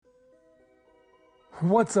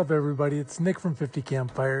What's up, everybody? It's Nick from 50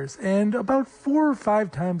 Campfires, and about 4 or 5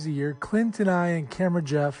 times a year, Clint and I and Camera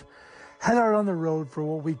Jeff head out on the road for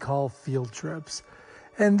what we call field trips.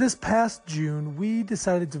 And this past June, we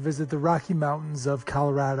decided to visit the Rocky Mountains of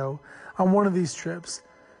Colorado on one of these trips.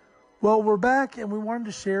 Well, we're back, and we wanted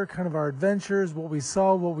to share kind of our adventures, what we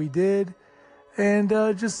saw, what we did, and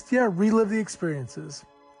relive the experiences.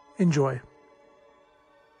 Enjoy.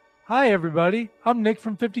 Hi, everybody. I'm Nick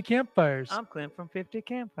from 50 Campfires. I'm Clint from 50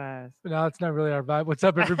 Campfires. No, it's not really our vibe. What's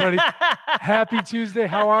up, everybody? Happy Tuesday.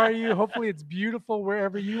 How are you? Hopefully it's beautiful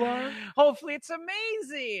wherever you are. Hopefully it's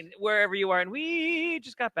amazing wherever you are. And we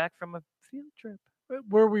just got back from a field trip.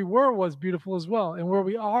 Where we were was beautiful as well. And where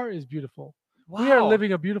we are is beautiful. Wow. We are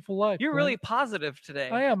living a beautiful life. You're really positive today.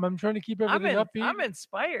 I am. I'm trying to keep everything upbeat. I'm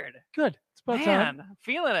inspired. Good. It's about Man, time. I'm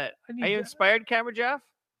feeling it. Are you inspired, Camera Jeff?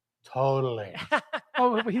 Totally.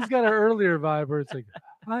 Oh, he's got an earlier vibe where it's like,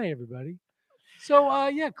 hi, everybody. So,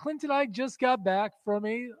 Clint and I just got back from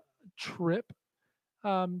a trip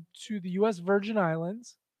to the U.S. Virgin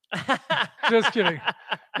Islands. Just kidding.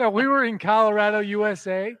 No, we were in Colorado,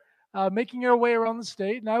 USA, making our way around the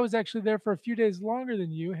state. And I was actually there for a few days longer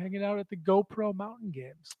than you, hanging out at the GoPro Mountain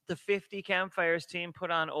Games. The 50 Campfires team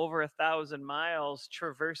put on over 1,000 miles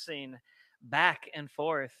traversing back and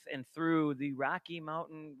forth and through the Rocky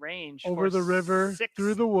Mountain range, over the river,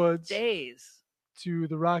 through the woods, days to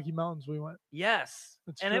the Rocky Mountains. We went. Yes,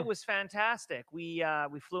 that's and true. It was fantastic. We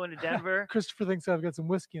flew into Denver. Christopher thinks I've got some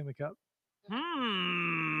whiskey in the cup.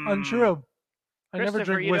 Untrue. I never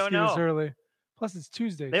drink whiskey this early. Plus, it's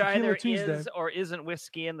Tuesday. There either Tuesday. is or isn't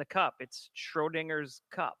whiskey in the cup. It's Schrodinger's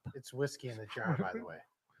cup. It's whiskey in the jar, by the way.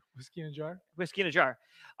 Whiskey in a jar? Whiskey in a jar.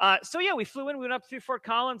 We flew in. We went up through Fort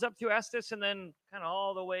Collins, up through Estes, and then kind of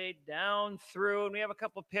all the way down through. And we have a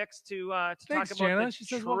couple of pics to Thanks, talk about Jana. the She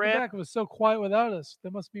says, trip. welcome back. It was so quiet without us.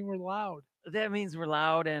 That must mean we're loud. That means we're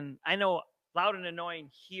loud, and I know loud and annoying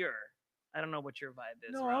here. I don't know what your vibe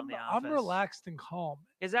is around the office. I'm relaxed and calm.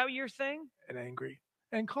 Is that your thing? And angry.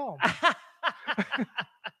 And calm.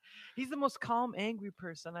 He's the most calm, angry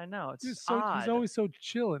person I know. It's odd. He's always so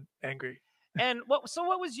chill and angry. And what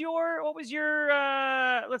was your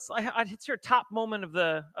it's your top moment of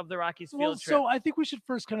the Rockies field trip? So I think we should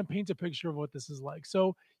first kind of paint a picture of what this is like.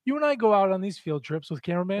 So you and I go out on these field trips with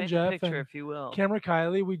cameraman Jeff and if you will. camera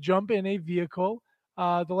Kylie. We jump in a vehicle.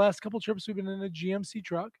 The last couple trips we've been in a GMC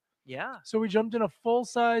truck. Yeah. So we jumped in a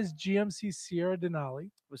full-size GMC Sierra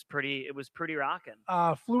Denali. It was pretty rocking.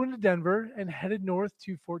 Flew into Denver and headed north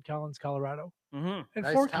to Fort Collins, Colorado. Mm-hmm. And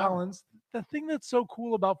nice Fort Collins, the thing that's so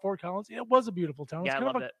cool about Fort Collins, it was a beautiful town. It's kind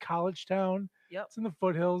of a college town. Yep. It's in the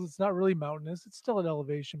foothills. It's not really mountainous. It's still at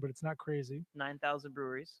elevation, but it's not crazy. 9,000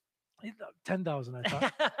 breweries. 10,000, I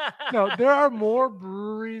thought. No, there are more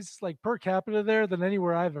breweries like per capita there than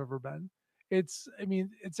anywhere I've ever been. It's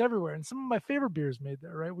everywhere. And some of my favorite beers made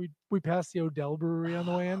there, right? We passed the Odell Brewery on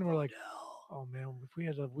the way in. And we're like, oh man, if we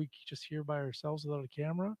had a week just here by ourselves without a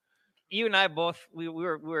camera. You and I both, we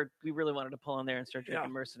really wanted to pull in there and start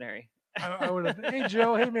drinking Mercenary. I would have. Hey,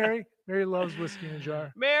 Joe. Hey, Mary. Mary loves whiskey in a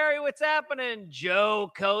jar. Mary, what's happening?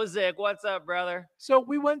 Joe Kozik, what's up, brother? So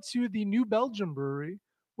we went to the New Belgium Brewery,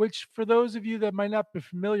 which for those of you that might not be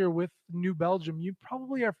familiar with New Belgium, you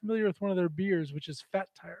probably are familiar with one of their beers, which is Fat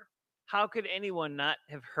Tire. How could anyone not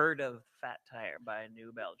have heard of Fat Tire by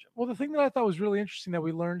New Belgium? Well, the thing that I thought was really interesting that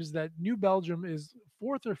we learned is that New Belgium is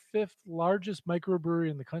 4th or 5th largest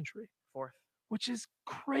microbrewery in the country. 4th. Which is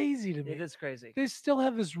crazy to me. It is crazy. They still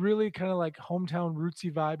have this really kind of like hometown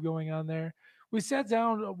rootsy vibe going on there. We sat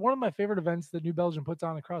down. One of my favorite events that New Belgium puts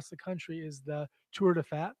on across the country is the Tour de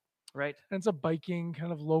Fat. Right. And it's a biking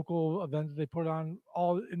kind of local event that they put on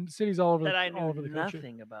all in cities all over the country. That I knew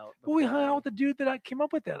nothing about. Well, we hung out with the dude that I came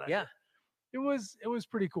up with that. Yeah. It was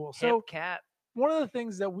pretty cool. Hip so cat. One of the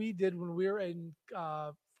things that we did when we were in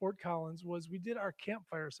Fort Collins was we did our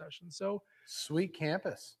campfire session. So sweet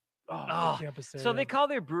campus. Campus there, so they call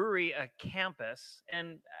their brewery a campus,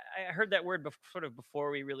 and I heard that word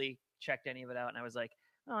before we really checked any of it out, and I was like,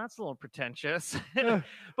 oh, that's a little pretentious.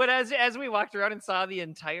 But as we walked around and saw the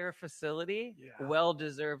entire facility,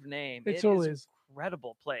 well-deserved name. It totally is.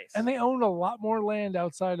 Incredible place. And they own a lot more land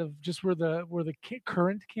outside of just where the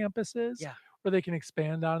current campus is, where they can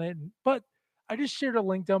expand on it. But I just shared a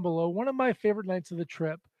link down below. One of my favorite nights of the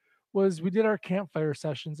trip was we did our campfire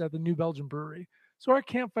sessions at the New Belgium Brewery. So our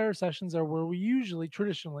campfire sessions are where we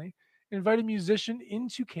traditionally invite a musician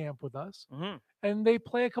into camp with us, and they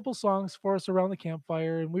play a couple songs for us around the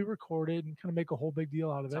campfire, and we record it and kind of make a whole big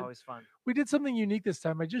deal out of it. It's always fun. We did something unique this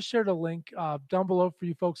time. I just shared a link down below for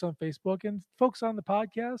you folks on Facebook and folks on the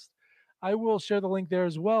podcast. I will share the link there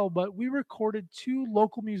as well. But we recorded 2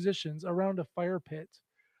 local musicians around a fire pit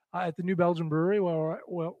at the New Belgium Brewery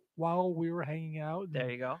while we were hanging out There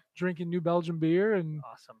and you go. drinking New Belgium beer and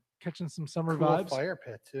Awesome. catching some summer Cool vibes. fire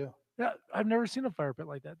pit too. Yeah, I've never seen a fire pit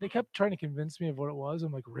like that. They kept trying to convince me of what it was.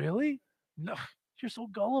 I'm like, really? No, you're so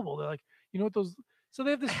gullible. They're like, you know what those? So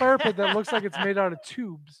they have this fire pit that looks like it's made out of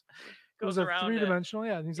tubes. It was Goes a around it. 3-dimensional.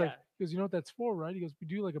 Yeah, and he's like, Yeah. he goes, you know what that's for, right? He goes, we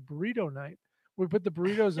do like a burrito night. We put the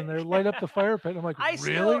burritos in there, light up the fire pit. I'm like,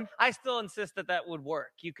 really? I still insist that would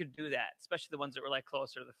work. You could do that, especially the ones that were like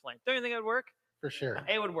closer to the flame. Don't you think it would work? For sure.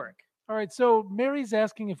 It would work. All right. So Mary's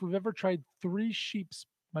asking if we've ever tried Three Sheeps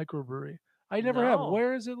microbrewery. I never have. No.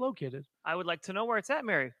 Where is it located? I would like to know where it's at,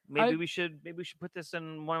 Mary. Maybe we should put this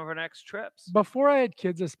in one of our next trips. Before I had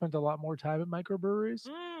kids, I spent a lot more time at microbreweries.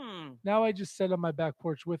 Mm. Now I just sit on my back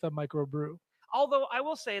porch with a microbrew. Although I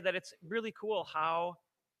will say that it's really cool how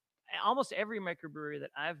almost every microbrewery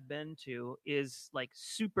that I've been to is like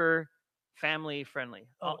super family friendly.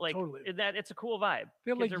 Oh, like totally. that, it's a cool vibe.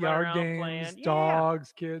 They have Kids like are running yard around games, playing. Yeah,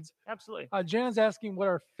 dogs, kids. absolutely. Jan's asking what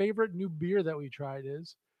our favorite new beer that we tried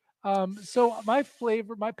is. So my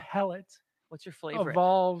palate What's your flavor?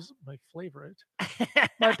 evolves. My favorite.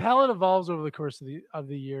 My palate evolves over the course of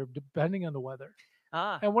the year, depending on the weather.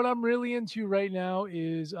 And what I'm really into right now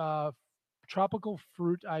is tropical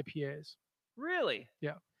fruit IPAs. Really?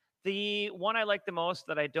 Yeah. The one I like the most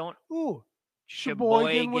that I don't. Ooh,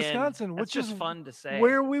 Sheboygan, Wisconsin, That's which just is fun to say.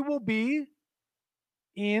 where we will be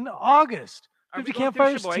in August. Are 50 we going through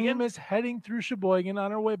Campfires Sheboygan? team is heading through Sheboygan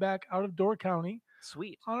on our way back out of Door County,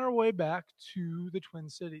 Sweet. on our way back to the Twin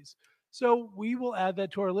Cities. So we will add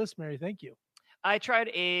that to our list, Mary. Thank you. I tried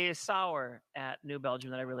a sour at New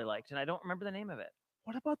Belgium that I really liked, and I don't remember the name of it.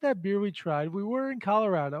 What about that beer we tried? We were in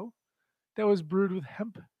Colorado that was brewed with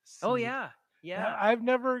hemp seed. Oh yeah, yeah. I've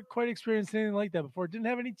never quite experienced anything like that before. It didn't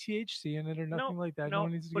have any THC in it or nothing like that. No,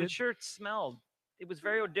 one needs to but get... it sure smelled. It was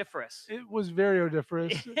very odoriferous. It was very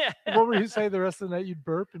odoriferous. Yeah. What were you saying the rest of the night? You'd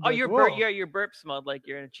burp. And be like, Your "Whoa." burp, your burp smelled like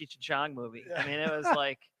you're in a Cheech and Chong movie. I mean, it was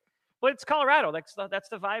like, but it's Colorado. That's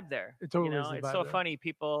the vibe there. It totally is the it's vibe so there. funny.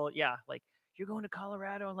 People, you're going to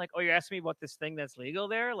Colorado, and like, oh, you're asking me about this thing that's legal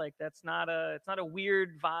there. Like, it's not a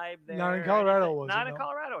weird vibe there. Not in or Colorado, anything. was it? Not in No.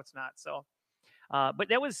 Colorado, it's not. So, but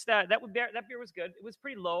that beer was good. It was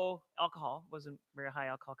pretty low alcohol. Wasn't very high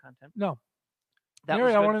alcohol content. No. That Mary,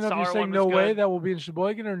 was I good. want to know if you're Sour saying one no was way good. that will be in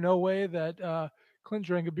Sheboygan or no way that Clint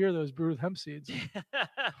drank a beer that was brewed with hemp seeds.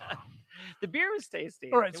 The beer was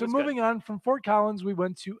tasty. All right, It so was good. moving on from Fort Collins, we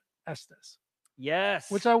went to Estes,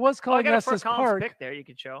 Yes. which I was I calling got a Fort Estes Collins Park. pic there. You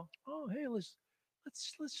could show. Oh, hey, let's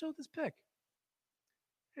show this pic.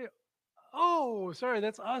 Hey, oh, sorry,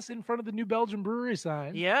 that's us in front of the New Belgium Brewery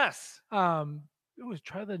sign. Yes. It was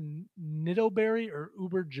try the Nittoberry or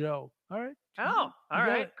Uber Joe. All right. Oh, You all got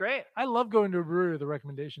right, it. great. I love going to a brewery with a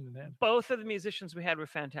recommendation in hand. Both of the musicians we had were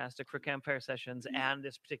fantastic for campfire sessions and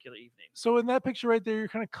this particular evening. So in that picture right there, you're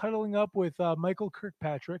kind of cuddling up with Michael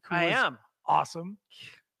Kirkpatrick, who I was am. awesome.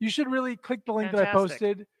 You should really click the link that I Fantastic.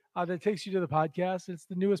 posted that takes you to the podcast. It's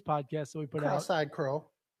the newest podcast that we put out. Cross-eyed crow.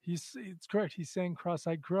 It's correct. He sang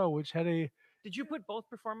Cross-Eyed Crow, which had a Did you put both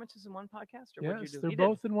performances in one podcast, or what did yes, you do? they're You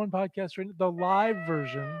both in one podcast. Right? The live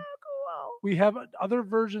version. Did. Cool. We have other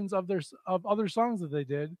versions of other songs that they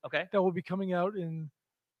did Okay. that will be coming out in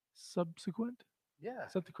subsequent. Yeah,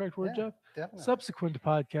 Is that the correct word, yeah, Jeff? definitely. Subsequent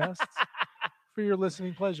podcasts for your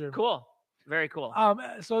listening pleasure. Cool. Very cool.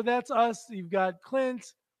 So that's us. You've got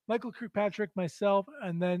Clint, Michael Kirkpatrick, myself,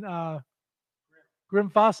 and then Grim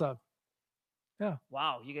Fossa.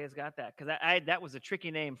 Wow, you guys got that because that was a tricky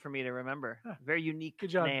name for me to remember. Yeah. Very unique Good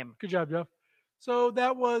job. name. Good job, Jeff. So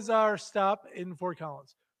that was our stop in Fort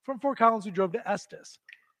Collins. From Fort Collins, we drove to Estes.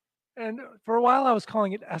 And for a while, I was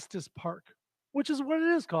calling it Estes Park, which is what it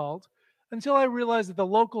is called, until I realized that the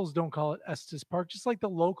locals don't call it Estes Park, just like the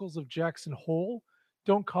locals of Jackson Hole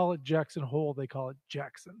don't call it Jackson Hole, they call it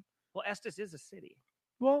Jackson. Well, Estes is a city.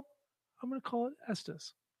 Well, I'm going to call it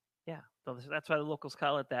Estes. Yeah, so that's why the locals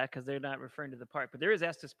call it that because they're not referring to the park. But there is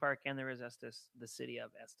Estes Park and there is Estes, the city of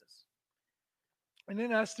Estes. And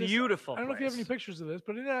in Estes, Beautiful. I don't know if you have any place. pictures of this,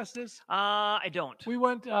 but in Estes, I don't. we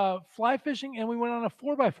went fly fishing and we went on a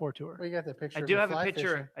 4x4 tour. We got the picture. I of do the have a fly picture.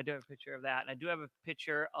 fishing. I do have a picture of that, and I do have a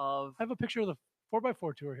picture of I have a picture of the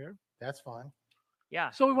 4x4 tour here. That's fun.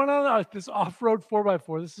 yeah. So we went on this off-road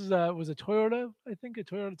 4x4. This is was a Toyota, I think a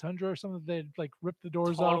Toyota Tundra or something. They like ripped the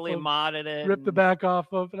doors Totally off of, modded it. ripped the and back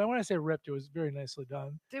off of. And when I say ripped, it was very nicely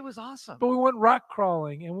done. It was awesome. But we went rock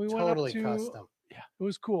crawling and we went Totally up to custom. yeah, it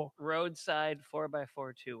was cool. Roadside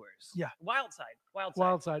 4x4 tours. Yeah. Wild side.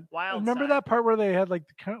 Wild side. Wild Remember side. that part where they had like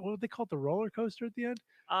the kind of what would they call it, the roller coaster at the end?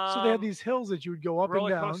 So they had these hills that you would go up and roller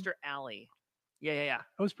down. coaster alley. Yeah.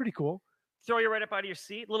 That was pretty cool. Throw you right up out of your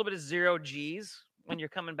seat. A little bit of 0 G's when you're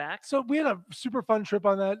coming back. So we had a super fun trip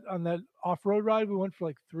on that off-road ride. We went for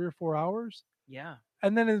like 3 or 4 hours. Yeah.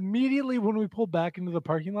 And then immediately when we pulled back into the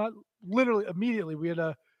parking lot, literally immediately we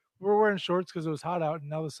were wearing shorts because it was hot out and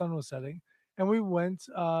now the sun was setting. And we went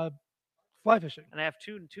fly fishing. And I have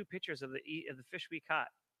two pictures of the fish we caught.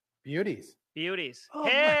 Beauties. Beauties. Oh,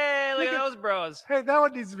 hey, look look at at- those bros. Hey, that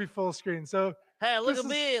one needs to be full screen. So Hey, look this at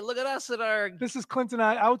me. Look at us at our this is Clint and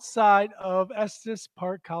I outside of Estes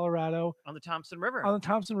Park, Colorado, on the Thompson River. on the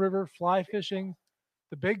Thompson River, fly fishing,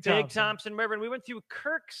 the Big Thompson. Big Thompson River. And we went through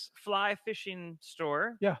Kirk's fly fishing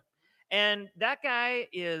store. Yeah. And that guy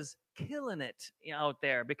is killing it out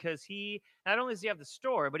there because he not only does he have the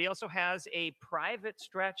store, but he also has a private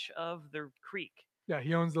stretch of the creek. Yeah,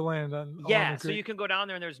 he owns the land on. along Yeah, the so creek. you can go down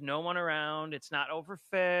there and there's no one around. It's not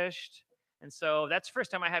overfished. And so that's the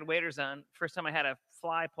first time I had waders on. First time I had a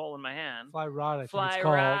fly pole in my hand. fly rod. I think Fly it's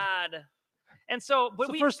called. rod. And so, It's but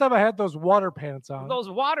the we first time I had those water pants on. those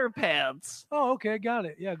water pants. Oh, okay, got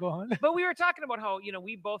it. Yeah, go on. But we were talking about how,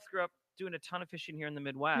 we both grew up doing a ton of fishing here in the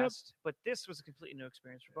Midwest, but this was a completely new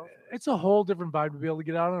experience for both of us. It's a whole different vibe to be able to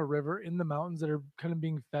get out on a river in the mountains that are kind of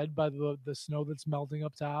being fed by the snow that's melting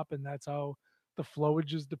up top, and that's how the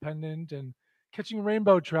flowage is dependent, and catching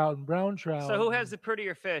rainbow trout and brown trout. So who has the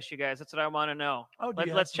prettier fish, you guys? That's what I want to know. Oh, do you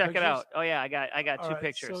have Let's some check it pictures? out. Oh yeah, I got All two right,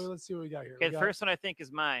 pictures. So let's see what we got here. Okay, We the got- first one I think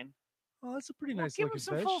is mine. Oh, that's a pretty Well, nice give him looking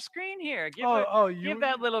some fish. full screen here. Give, You give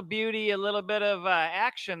that little beauty a little bit of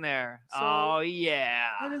action there. So, oh yeah,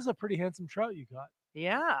 that is a pretty handsome trout you got.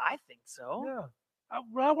 yeah, I think so. Yeah.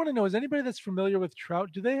 What I want to know is anybody that's familiar with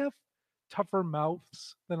trout, do they have tougher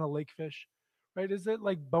mouths than a lake fish? Right? Is it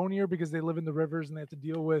like bonier because they live in the rivers and they have to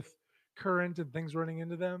deal with current and things running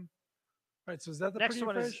into them? Right. So is that the Next prettier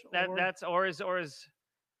one is fish? that's or is Well,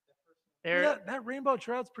 there. that rainbow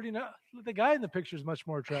trout's pretty nice. The guy in the picture is much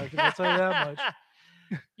more attractive. I'll tell you that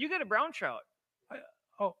much. You got a brown trout,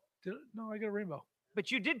 Oh, no, I got a rainbow.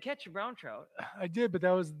 but you did catch a brown trout. I did, but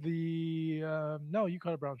that was the no, you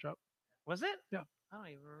caught a brown trout. Was it? Yeah. I don't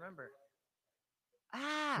even remember.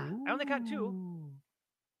 I only caught 2. Ooh.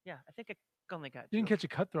 Yeah, I think I only got 2. You didn't catch a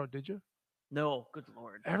cutthroat, did you? No, good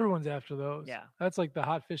lord. Everyone's after those. Yeah. That's like the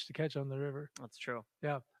hot fish to catch on the river. That's true.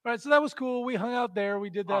 Yeah. All right. So that was cool. We hung out there. We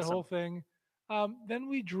did that Awesome. whole thing. Then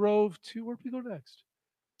we drove to, where'd we go next?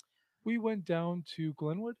 We went down to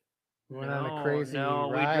Glenwood, We went on a crazy no,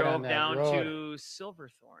 we ride drove on that down road. to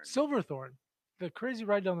Silverthorne. Silverthorne. The crazy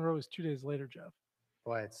ride down the road was 2 days later, Jeff.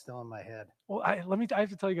 Boy, it's still in my head. Well, I have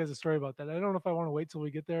to tell you guys a story about that. I don't know if I want to wait till we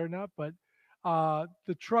get there or not, but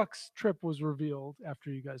the truck's trip was revealed after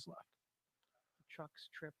you guys left. Truck's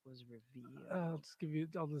trip was revealed.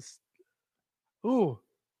 I'll just. Ooh,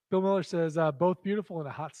 Bill Miller says both beautiful in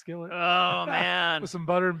a hot skillet Oh man, with some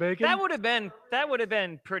butter and bacon. that would have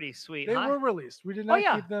been pretty sweet. They huh? were released. We did Oh, not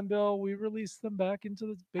yeah. keep them, Bill. We released them back into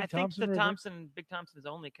the Big I think Thompson the River. Big Thompson is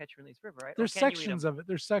only catch and release river, right? Or There's can you eat 'em? sections of it.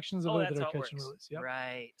 There's sections of Oh, it that's that how are it catch and works. release. Yep,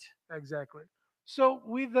 Right. exactly. So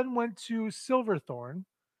we then went to Silverthorne,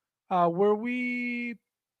 where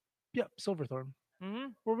Silverthorne, hmm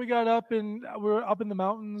where we got up and we were up in the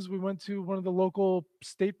mountains. We went to one of the local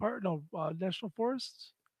national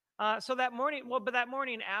forests. So that morning, but that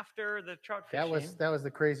morning after the trout fishing, That was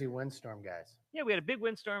the crazy windstorm, guys. yeah, we had a big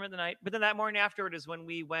windstorm in the night. But then that morning afterward is when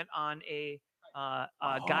we went on a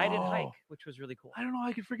guided hike, Oh. which was really cool. I don't know.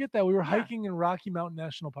 I could forget that we were Yeah. hiking in Rocky Mountain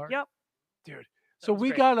National Park. Yep. Dude. That So was we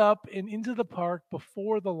great. got up and into the park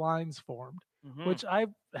before the lines formed, Mhm. which I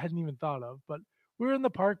hadn't even thought of. But we were in the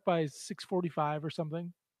park by 6:45 or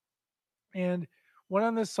something, and went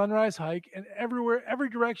on this sunrise hike. And everywhere, every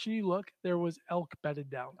direction you look, there was elk bedded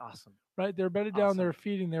down. Awesome. Right, they're bedded down. They were Awesome.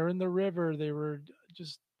 feeding. They were in the river. They were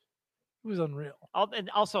just. It was unreal.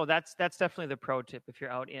 And also, that's definitely the pro tip. If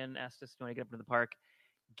you're out in Estes, you want to get up into the park,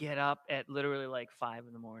 get up at literally like 5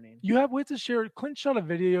 in the morning. You have ways to share. Clint shot a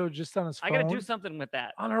video just on his phone. I got to do something with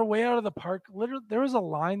that. On our way out of the park, literally, there was a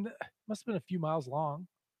line that must have been a few miles long,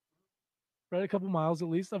 right? A couple miles at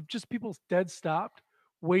least, of just people dead stopped,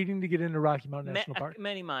 waiting to get into Rocky Mountain National Park.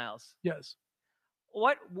 Many miles. Yes,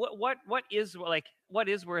 What is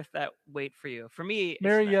worth that wait for you? For me, it's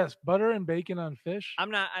Mary. not- Yes, butter and bacon on fish. I'm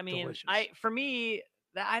not. I mean, Delicious. for me,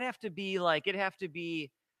 I'd have to be like it'd have to be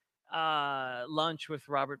lunch with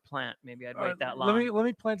Robert Plant. Maybe I'd All wait right, that long. Let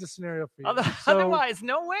me plant a scenario for you. Otherwise,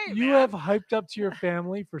 no way. You man. have hyped up to your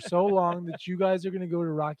family for so long that you guys are going to go to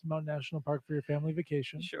Rocky Mountain National Park for your family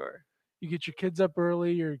vacation. Sure. You get your kids up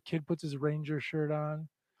early. Your kid puts his Ranger shirt on,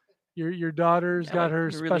 Your daughter's Yeah, got like, her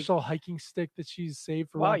you really- special hiking stick that she's saved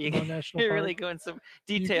for Wow, Rocky you, Mountain National you're Park. really going some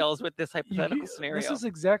details with this hypothetical This scenario. is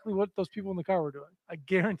exactly what those people in the car were doing. I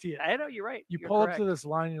guarantee it. I know you're right. You You're pull correct. up to this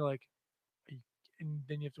line, you're like, and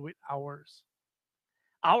then you have to wait hours.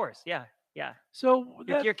 Hours, yeah. So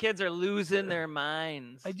Your kids are losing their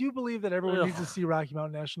minds. I do believe that everyone needs to see Rocky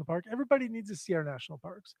Mountain National Park. Everybody needs to see our national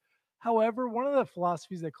parks. However, one of the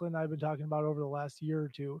philosophies that Clint and I have been talking about over the last year or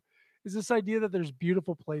two is this idea that there's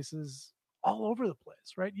beautiful places all over the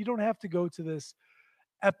place, right? You don't have to go to this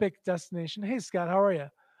epic destination. Hey, Scott, how are you?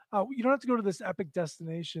 You don't have to go to this epic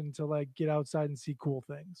destination to like get outside and see cool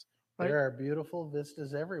things. Right? There are beautiful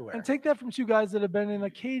vistas everywhere. And take that from two guys that have been in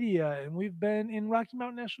Acadia, and we've been in Rocky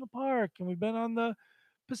Mountain National Park, and we've been on the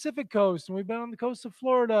Pacific coast, and we've been on the coast of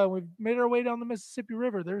Florida, and we've made our way down the Mississippi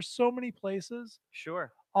River. There's so many places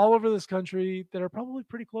Sure. all over this country that are probably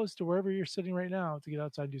pretty close to wherever you're sitting right now to get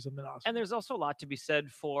outside and do something awesome. And there's also a lot to be said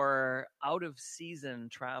for out of season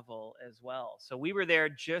travel as well. So we were there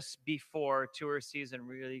just before tour season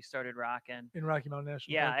really started rocking. In Rocky Mountain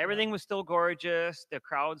National Yeah, Park. everything was still gorgeous. The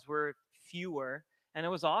crowds were fewer, and it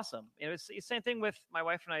was awesome. It was the same thing with my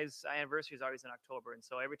wife and I's anniversary is always in October, and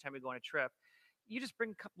so every time we go on a trip, you just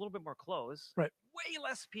bring a little bit more clothes. Right. Way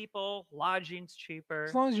less people. Lodging's cheaper.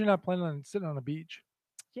 As long as you're not planning on sitting on a beach.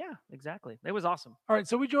 Yeah, exactly. It was awesome. All right,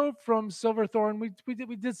 so we drove from Silverthorne. We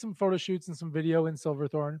did some photo shoots and some video in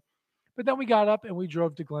Silverthorne, but then we got up and we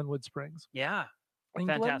drove to Glenwood Springs. Yeah. And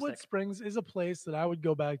Fantastic. Glenwood Springs is a place that I would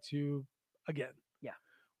go back to again. Yeah.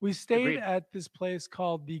 We stayed Agreed. at this place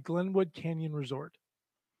called the Glenwood Canyon Resort.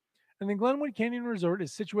 And the Glenwood Canyon Resort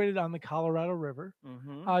is situated on the Colorado River,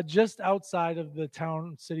 just outside of the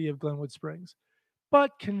town city of Glenwood Springs.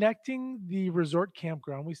 But connecting the resort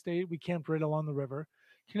campground, we camped right along the river.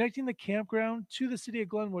 Connecting the campground to the city of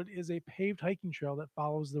Glenwood is a paved hiking trail that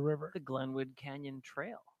follows the river. The Glenwood Canyon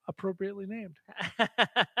Trail. Appropriately named.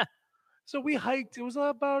 So we hiked. It was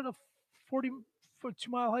about a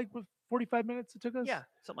 2-mile hike with 45 minutes it took us. Yeah,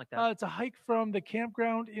 something like that. It's a hike from the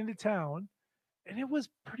campground into town. And it was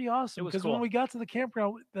pretty awesome. It was because cool. when we got to the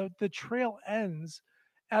campground, the trail ends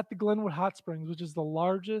at the Glenwood Hot Springs, which is the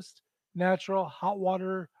largest natural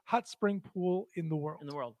hot spring pool in the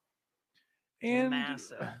world. And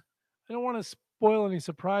massive. I don't want to spoil any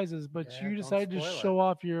surprises, but Yeah, you don't decided to spoil show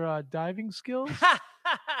off your diving skills.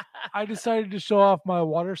 I decided to show off my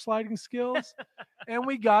water sliding skills. And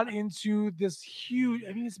we got into this huge,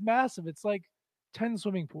 I mean, it's massive. It's like 10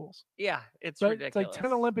 swimming pools. Yeah, it's Right? ridiculous. It's like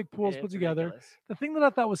 10 Olympic pools put It's together. ridiculous. The thing that I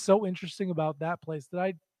thought was so interesting about that place that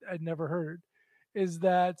I'd never heard is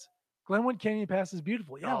that Glenwood Canyon Pass is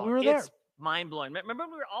beautiful. Yeah, we were there. It's mind-blowing.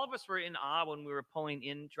 Remember, all of us were in awe when we were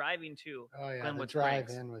driving to Oh yeah, Glenwood the drive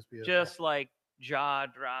Springs. in was beautiful. Just like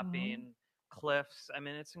jaw-dropping cliffs. I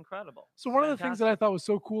mean, it's incredible. So one of the things that I thought was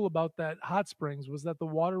so cool about that hot springs was that the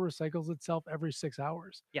water recycles itself every 6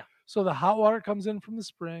 hours. Yeah. So the hot water comes in from the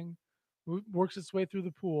spring, works its way through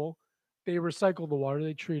the pool. They recycle the water,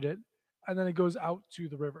 they treat it, and then it goes out to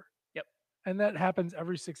the river. Yep. And that happens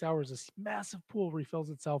every 6 hours. This massive pool refills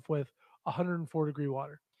itself with 104-degree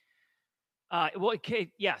water. Well,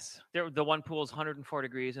 okay, yes. The one pool is 104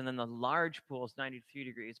 degrees, and then the large pool is 93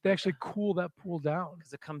 degrees. They actually cool that pool down.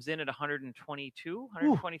 Because it comes in at 122,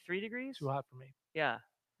 123 degrees. Too hot for me. Yeah.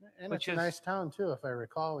 And it's a nice town too, if I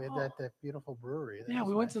recall. We had that beautiful brewery. Yeah,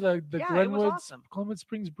 we went nice. to the Yeah, it was awesome. Glenwood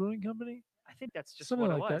Springs Brewing Company. I think that's just Something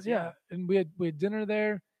what like it was. that. Yeah. And we had dinner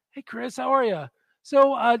there. Hey Chris, how are you?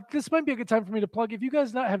 So this might be a good time for me to plug. If you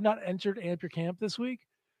guys have not entered Amp Your Camp this week,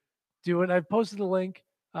 do it. I've posted the link.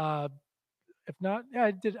 If not,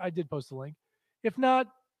 yeah, I did post the link. If not,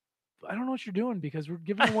 I don't know what you're doing because we're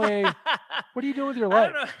giving away. What are you doing with your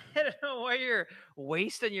life? I don't know why you're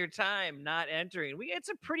wasting your time not entering. It's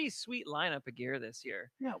a pretty sweet lineup of gear this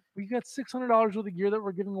year. Yeah, we got $600 worth of gear that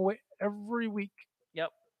we're giving away every week.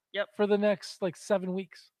 Yep. For the next 7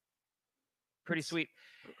 weeks. Pretty sweet.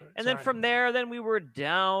 And then from there, then we were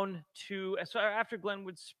down to, so after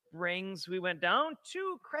Glenwood Springs, we went down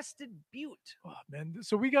to Crested Butte. Oh man,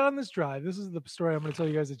 so we got on this drive. This is the story I'm going to tell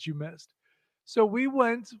you guys that you missed. So we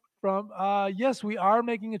went from, yes, we are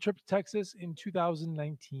making a trip to Texas in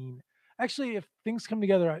 2019. Actually, if things come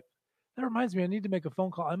together, that reminds me, I need to make a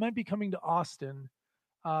phone call. I might be coming to Austin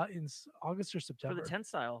in August or September. For the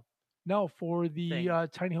Tensile. No, for the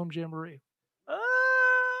Tiny Home Jamboree.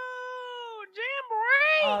 Oh,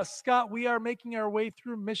 Jamboree! Scott, we are making our way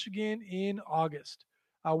through Michigan in August.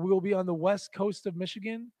 We will be on the west coast of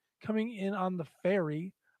Michigan, coming in on the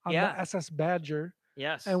ferry on the SS Badger.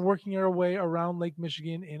 Yes. And working our way around Lake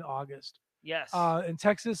Michigan in August. Yes. In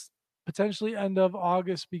Texas, potentially end of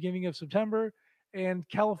August, beginning of September. And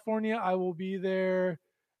California, I will be there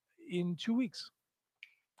in 2 weeks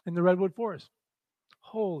in the Redwood Forest.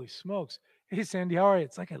 Holy smokes. Hey, Sandy, how are you?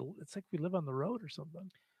 It's like we live on the road or something.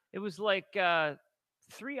 It was like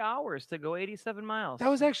 3 hours to go 87 miles. That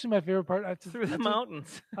was actually my favorite part. through the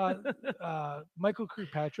mountains. Michael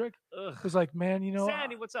Kirkpatrick Ugh. was like, man, you know,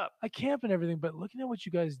 Sandy, what's up? I camp and everything, but looking at what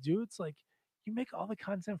you guys do, it's like you make all the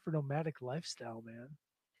content for nomadic lifestyle, man.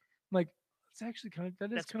 Like, it's actually kind of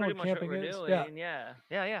That's kind pretty of much what what camping we're is. doing. Yeah.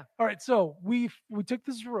 Yeah. All right, so we took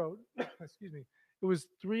this road. Excuse me. It was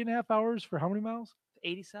 3.5 hours for how many miles?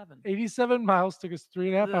 87. 87 miles. Took us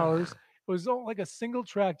 3.5 Ugh. hours. It was like a single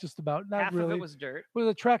track, just about. Not Half really. of it was dirt. It was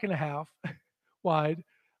a track and a half wide,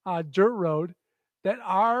 dirt road that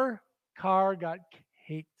our car got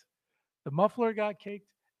caked. The muffler got caked.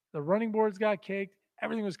 The running boards got caked.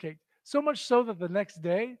 Everything was caked. So much so that the next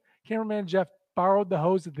day, cameraman Jeff borrowed the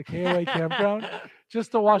hose at the KOA campground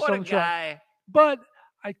just to wash What on a the truck. guy. But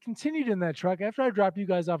I continued in that truck after I dropped you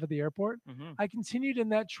guys off at the airport. Mhm. I continued in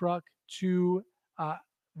that truck to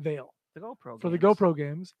Vail The GoPro for the games. GoPro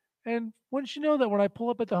games. And wouldn't you know that when I pull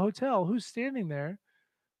up at the hotel, who's standing there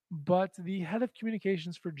but the head of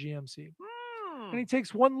communications for GMC? And he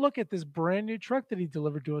takes one look at this brand new truck that he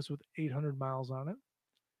delivered to us with 800 miles on it,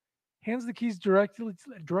 hands the keys directly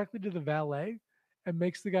to the valet, and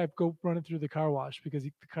makes the guy go run it through the car wash because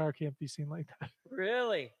the car can't be seen like that.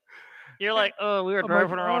 Really? You're like, oh, we were I'm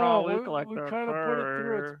driving like, around all "Oh, week like we that. kind of put it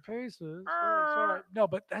through its paces. So it's all right." No,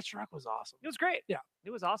 but that truck was awesome. It was great. Yeah.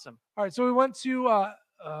 It was awesome. All right, so we went to where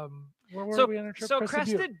were we on our trip? So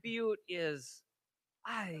Crested Crested Butte. Butte is,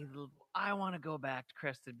 I want to go back to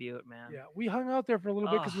Crested Butte, man. Yeah, we hung out there for a little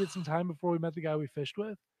bit because we had some time before we met the guy we fished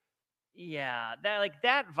with. Yeah,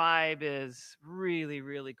 that vibe is really,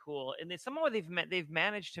 really cool. And somehow they've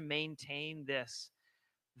managed to maintain this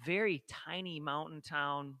very tiny mountain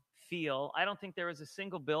town feel. I don't think there was a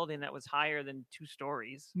single building that was higher than 2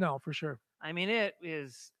 stories. No, for sure. I mean, it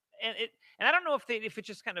is, and I don't know if it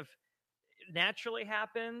just kind of naturally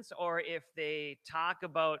happens or if they talk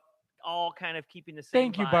about all kind of keeping the same.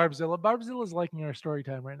 Thank you, vibe. Barbzilla. Barbzilla's liking our story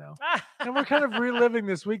time right now. And we're kind of reliving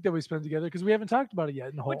this week that we spent together because we haven't talked about it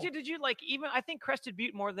yet in whole. But did you like even? I think Crested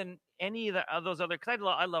Butte more than any of those other, because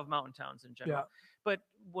I love mountain towns in general. Yeah. But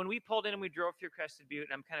when we pulled in and we drove through Crested Butte,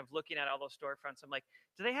 and I'm kind of looking at all those storefronts, I'm like,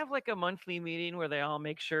 do they have like a monthly meeting where they all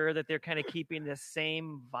make sure that they're kind of keeping this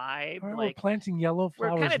same vibe? All right, Like we're planting yellow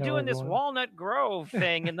flowers. we're kind of now, doing this everyone. Walnut Grove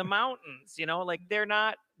thing in the mountains, you know, like they're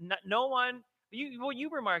not no one. You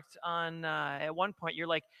remarked on at one point, you're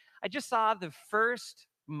like, I just saw the first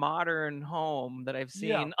modern home that I've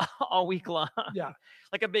seen all week long. Yeah.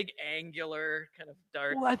 Like a big angular kind of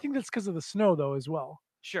dark. Well, I think that's because of the snow, though, as well.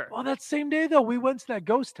 Sure. Well, that same day, though, we went to that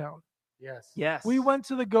ghost town. Yes. Yes. We went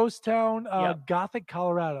to the ghost town, Yep. Gothic,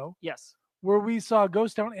 Colorado, Yes. where we saw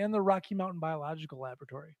Ghost Town and the Rocky Mountain Biological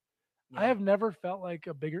Laboratory. I have never felt like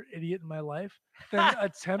a bigger idiot in my life than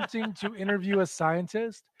attempting to interview a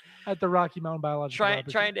scientist at the Rocky Mountain Biological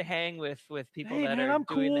Laboratory. Trying to hang with people Hey, that man, are I'm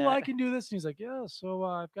doing cool. that. I can do this. And he's like, yeah, so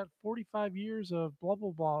I've got 45 years of blah,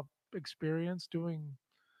 blah, blah experience doing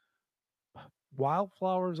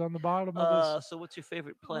wildflowers on the bottom of this. So what's your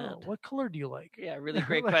favorite Oh, plant? what color do you like? Yeah, really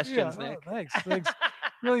great Like, questions, yeah, Nick. oh, thanks.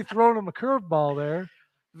 Really throwing him a curveball there.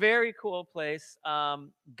 Very cool place.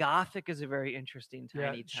 Gothic is a very interesting Yeah,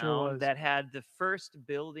 tiny it sure town was. that had the first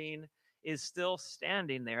building is still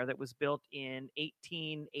standing there that was built in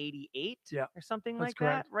 1888 or something that's like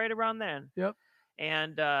correct. that, right around then. Yep.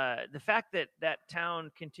 And the fact that that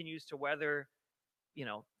town continues to weather, you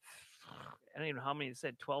know, I don't even know how many, it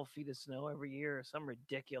said 12 feet of snow every year or some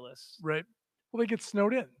ridiculous. Right. Well, they get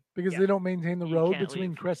snowed in because Yeah. they don't maintain the You road can't between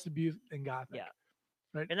leave. Crested Butte and Gothic. Yeah.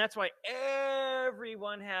 Right. And that's why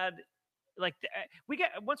everyone had like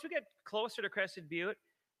once we got closer to Crested Butte,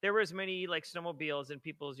 there were as many like snowmobiles in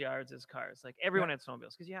people's yards as cars. Like everyone had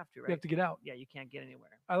snowmobiles because you have to, right? You have to get out. Yeah, you can't get anywhere.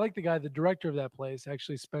 I like the guy, the director of that place,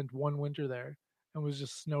 actually spent one winter there and was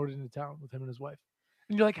just snowed into town with him and his wife.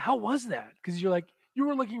 And you're like, how was that? Because you're like, you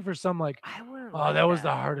were looking for some like, I wouldn't. oh, like that was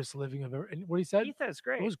the hardest living I've ever. And what he said, He said it's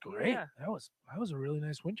great. it was great. Yeah. That was a really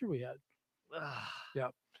nice winter we had. Yeah.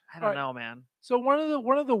 I don't All right. know, man. So one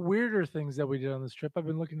of the weirder things that we did on this trip, I've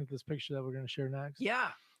been looking at this picture that we're going to share next. Yeah.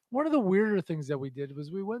 One of the weirder things that we did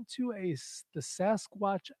was we went to the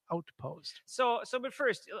Sasquatch Outpost. So, but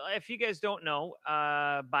first, if you guys don't know,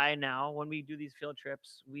 by now, when we do these field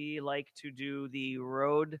trips, we like to do the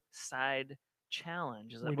roadside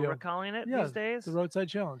challenge. Is that We what do. we're calling it Yeah, these days? The Roadside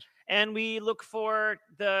Challenge. And we look for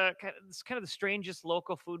it's kind of the strangest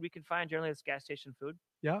local food we can find. Generally, it's gas station food.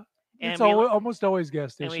 Yeah. And It's we almost always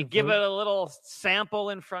gas station And we give food. it a little sample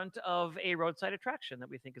in front of a roadside attraction that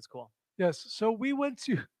we think is cool. Yes. So we went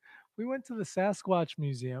to the Sasquatch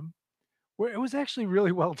Museum where it was actually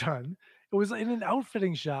really well done. It was in an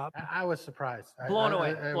outfitting shop. I was surprised. Blown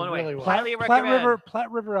away. I Blown away. really was. Highly recommend. Platte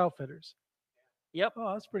River Outfitters. Yep.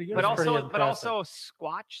 Oh, that's pretty good. But That's pretty also impressive.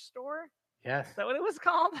 Squatch Store. Yes. Is that what it was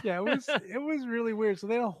called? Yeah, it was really weird. So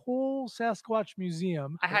they had a whole Sasquatch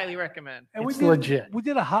museum. I highly recommend. And It's legit. We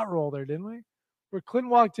did a hot roll there, didn't we? Where Clint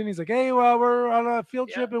walked in, he's like, "Hey, well, we're on a field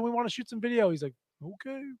Yeah. trip and we want to shoot some video." He's like,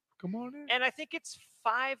 "Okay, come on in." And I think it's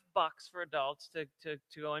 $5 for adults to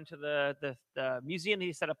go into the museum that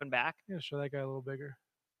he set up and back. Yeah, show that guy a little bigger.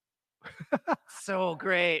 So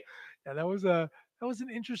great. Yeah, that was an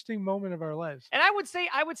interesting moment of our lives. And I would say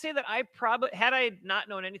that I probably, had I not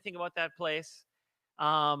known anything about that place,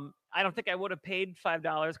 I don't think I would have paid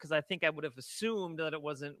 $5 because I think I would have assumed that it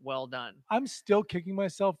wasn't well done. I'm still kicking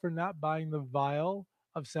myself for not buying the vial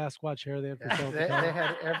of Sasquatch hair they had for Yeah, sale. at the they time.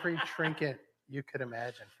 had every trinket you could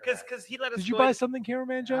imagine. for that. Because he let us. Did you go buy in- something,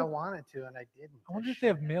 cameraman I Joe? wanted to, and I didn't. I wonder if they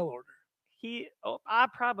have mail order.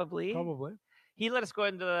 Probably. Probably. He let us go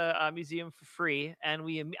into the museum for free, and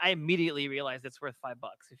I immediately realized it's worth $5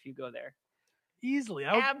 if you go there. Easily.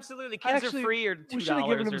 Absolutely, kids actually- are free or $2. We should have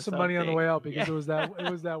given him or some money on the way out because Yeah. it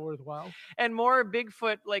was that worthwhile. And more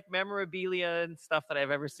Bigfoot like memorabilia and stuff that I've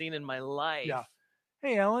ever seen in my life. Yeah.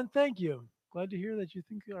 Hey, Alan, thank you. Glad to hear that you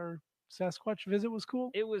think our Sasquatch visit was cool.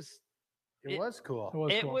 It was It was cool.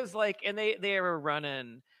 it cool. was like, and they were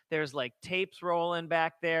running. There's like tapes rolling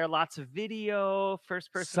back there, lots of video,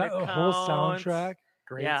 first person a whole soundtrack.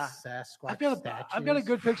 Great Yeah. Sasquatch I've got a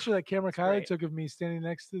good statues. picture that camera Kylie great. took of me standing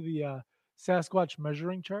next to the Sasquatch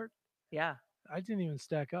measuring chart. Yeah, I didn't even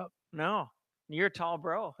stack up. no, you're a tall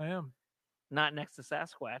bro, I am. not next to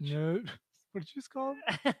Sasquatch. No. What did you just call him?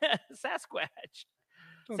 Sasquatch,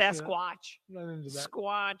 Don't say that. Sasquatch, I'm not into that.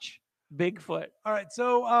 Squatch, Bigfoot. All right,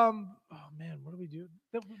 so oh man, what do we do?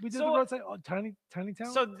 We did So- the roadside tiny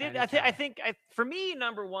town. So Tiny I town. think for me,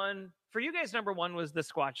 number one, for you guys, number one was the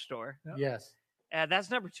Squatch Store. Yes. That's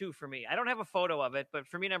number two for me. I don't have a photo of it, but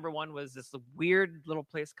for me, number one was this weird little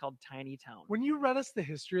place called Tiny Town. When you read us the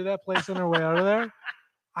history of that place on our way out of there,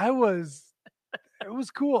 it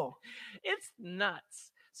was cool. It's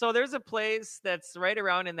nuts. So there's a place that's right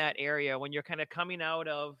around in that area when you're kind of coming out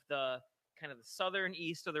of the kind of the southern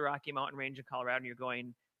east of the Rocky Mountain Range in Colorado, and you're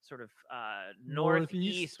going sort of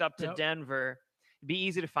northeast up to Yep. Denver. It'd be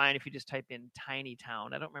easy to find if you just type in Tiny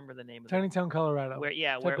Town. I don't remember the name of Tiny Town, Colorado. where Type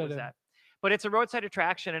it that was in. at. But it's a roadside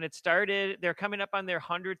attraction, and they're coming up on their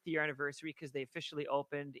 100th year anniversary because they officially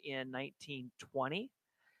opened in 1920.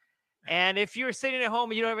 And if you're sitting at home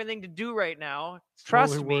and you don't have anything to do right now,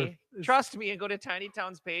 trust totally me, and go to Tiny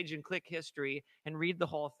Town's page and click history and read the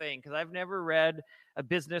whole thing, because I've never read a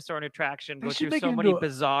business or an attraction They go should through make so it many into a-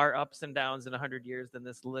 bizarre ups and downs in 100 years than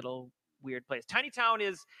this little weird place. Tiny Town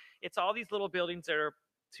it's all these little buildings that are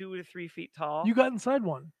 2 to 3 feet tall. You got inside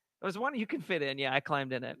one. There was one you can fit in. Yeah, I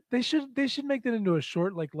climbed in it. They should make that into a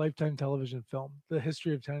short, like, Lifetime television film. The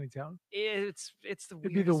history of Tiny Town. It's the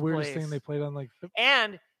It'd be the weirdest place. thing they played on, like.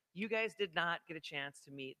 And you guys did not get a chance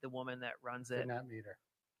to meet the woman that runs it. Did not meet her.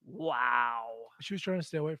 Wow, She was trying to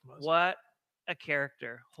stay away from us. what a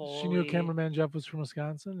character! She knew Holy- cameraman Jeff was from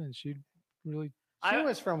Wisconsin, and she really. She I-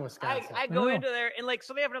 was from Wisconsin. I go know. into there and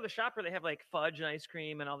so they have another shop where they have like fudge and ice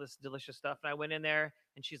cream and all this delicious stuff. And I went in there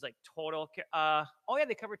and she's like total. Oh yeah,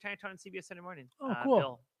 they covered Tiny Town on CBS Sunday Morning. Oh, cool.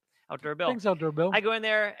 Bill, Outdoor Bill. Thanks, Outdoor Bill. I go in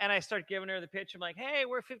there and I start giving her the pitch. I'm like, hey,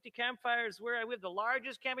 we're 50 campfires. We have the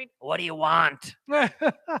largest camping. What do you want?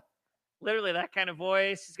 Literally that kind of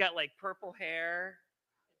voice. He's got like purple hair,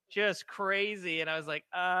 just crazy. And I was like,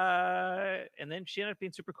 and then she ended up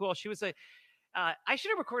being super cool. She was like, I should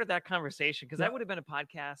have recorded that conversation because that would have been a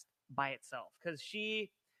podcast by itself. Because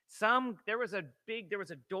there was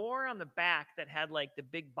a door on the back that had like the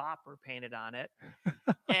Big Bopper painted on it.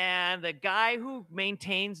 And the guy who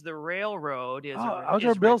maintains the railroad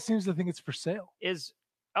Outdoor Bill seems to think it's for sale.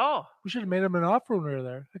 Oh, We should have made him an off-road when we were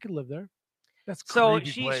there. I could live there. That's so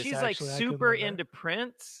creepy place, she's like actually. I couldn't super live there. into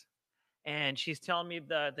prints, and she's telling me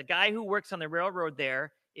the guy who works on the railroad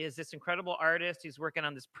there is this incredible artist. He's working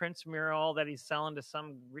on this Prince mural that he's selling to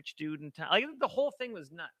some rich dude in town. Like the whole thing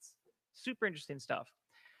was nuts. Super interesting stuff.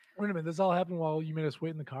 Wait a minute, this all happened while you made us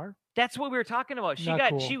wait in the car? That's what we were talking about.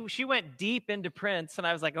 Not cool. She went deep into Prince, and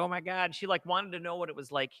I was like, oh my God. She like wanted to know what it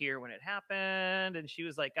was like here when it happened, and she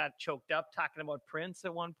was like got choked up talking about Prince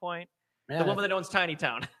at one point. Man, The woman that owns Tiny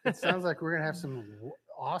Town. it sounds like we're gonna have some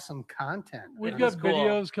awesome content. We've It got was cool.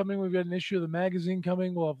 videos coming. We've got an issue of the magazine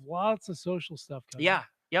coming. We'll have lots of social stuff coming. Yeah.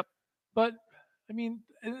 Yep. But, I mean,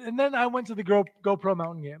 and then I went to the GoPro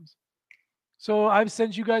Mountain Games. So I've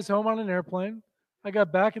sent you guys home on an airplane. I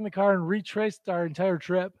got back in the car and retraced our entire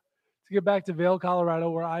trip to get back to Vail, Colorado,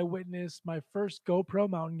 where I witnessed my first GoPro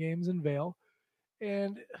mountain games in Vail.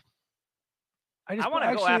 And I want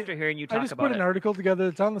to go after hearing you talk about it. I just put an article together.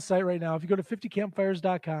 It's on the site right now. If you go to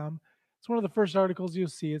 50campfires.com, it's one of the first articles you'll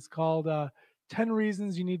see. It's called 10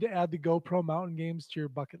 Reasons You Need to Add the GoPro Mountain Games to Your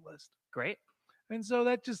Bucket List. Great. And so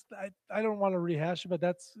that just, I don't want to rehash it, but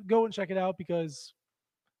go and check it out because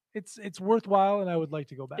it's worthwhile and I would like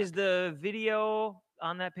to go back. Is the video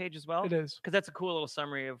on that page as well? It is. Because that's a cool little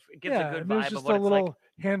summary of, it gives a good vibe it's just of what a it's little like.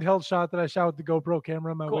 handheld shot that I shot with the GoPro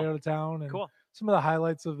camera on my way out of town. And some of the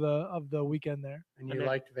highlights of the weekend there. And you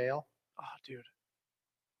liked Vail? Oh, dude.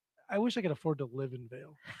 I wish I could afford to live in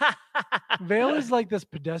Vail. Vail is like this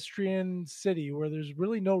pedestrian city where there's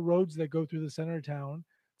really no roads that go through the center of town.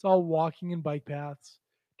 It's all walking and bike paths.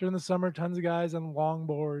 During the summer, tons of guys on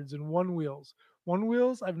longboards and one wheels. One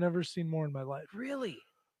wheels, I've never seen more in my life. Really?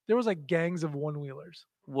 There was like gangs of one wheelers.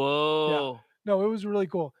 Whoa. Yeah. No, it was really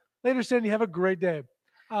cool. Later, Sandy, have a great day.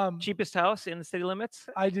 Cheapest house in the city limits?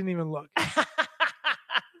 I didn't even look.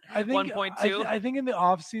 I think 1.2. I think in the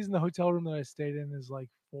off season, the hotel room that I stayed in is like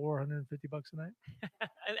 $450 a night.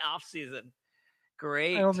 An off season.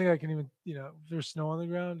 Great. I don't think I can even, if there's snow on the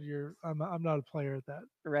ground, I'm not a player at that.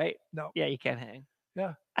 Right? No. Yeah, you can't hang.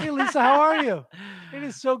 Yeah. Hey, Lisa, how are you? It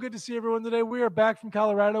is so good to see everyone today. We are back from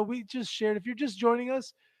Colorado. We just shared, if you're just joining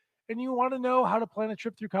us and you want to know how to plan a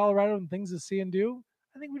trip through Colorado and things to see and do,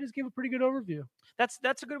 I think we just gave a pretty good overview. That's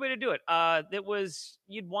a good way to do it.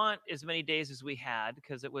 You'd want as many days as we had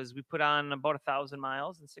because we put on about 1,000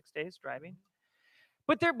 miles in 6 days driving.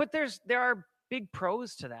 But there are big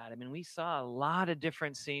pros to that. I mean, we saw a lot of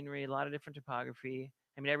different scenery, a lot of different topography.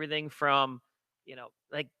 I mean, everything from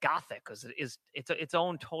like Gothic because it's its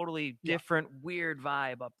own totally different weird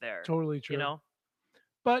vibe up there. Totally true.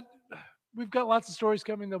 But we've got lots of stories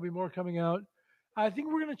coming. There'll be more coming out. I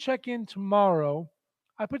think we're going to check in tomorrow.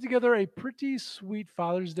 I put together a pretty sweet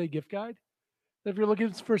Father's Day gift guide. If you're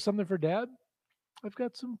looking for something for Dad, I've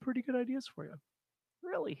got some pretty good ideas for you.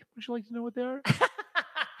 Really? Would you like to know what they are?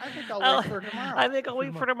 I think I'll wait for tomorrow. I think I'll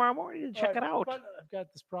wait for tomorrow morning to check it out. I've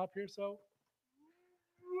got this prop here, so.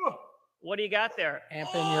 What do you got there?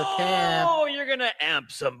 Amping your camp. Oh, you're going to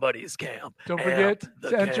amp somebody's camp. Don't forget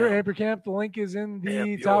to enter Amp Your Camp. The link is in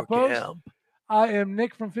the top post. I am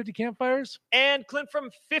Nick from 50 Campfires. And Clint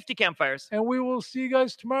from 50 Campfires. And we will see you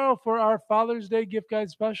guys tomorrow for our Father's Day gift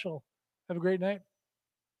guide special. Have a great night.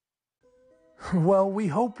 Well, we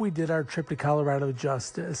hope we did our trip to Colorado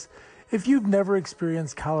justice. If you've never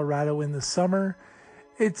experienced Colorado in the summer,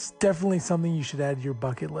 it's definitely something you should add to your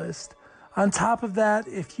bucket list. On top of that,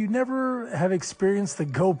 if you never have experienced the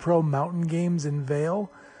GoPro mountain games in Vail,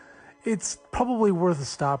 it's probably worth a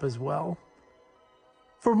stop as well.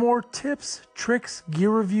 For more tips, tricks,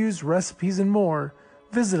 gear reviews, recipes, and more,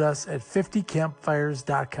 visit us at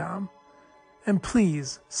 50campfires.com. And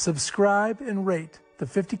please subscribe and rate the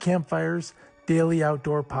 50 Campfires Daily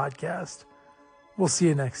Outdoor Podcast. We'll see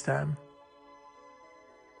you next time.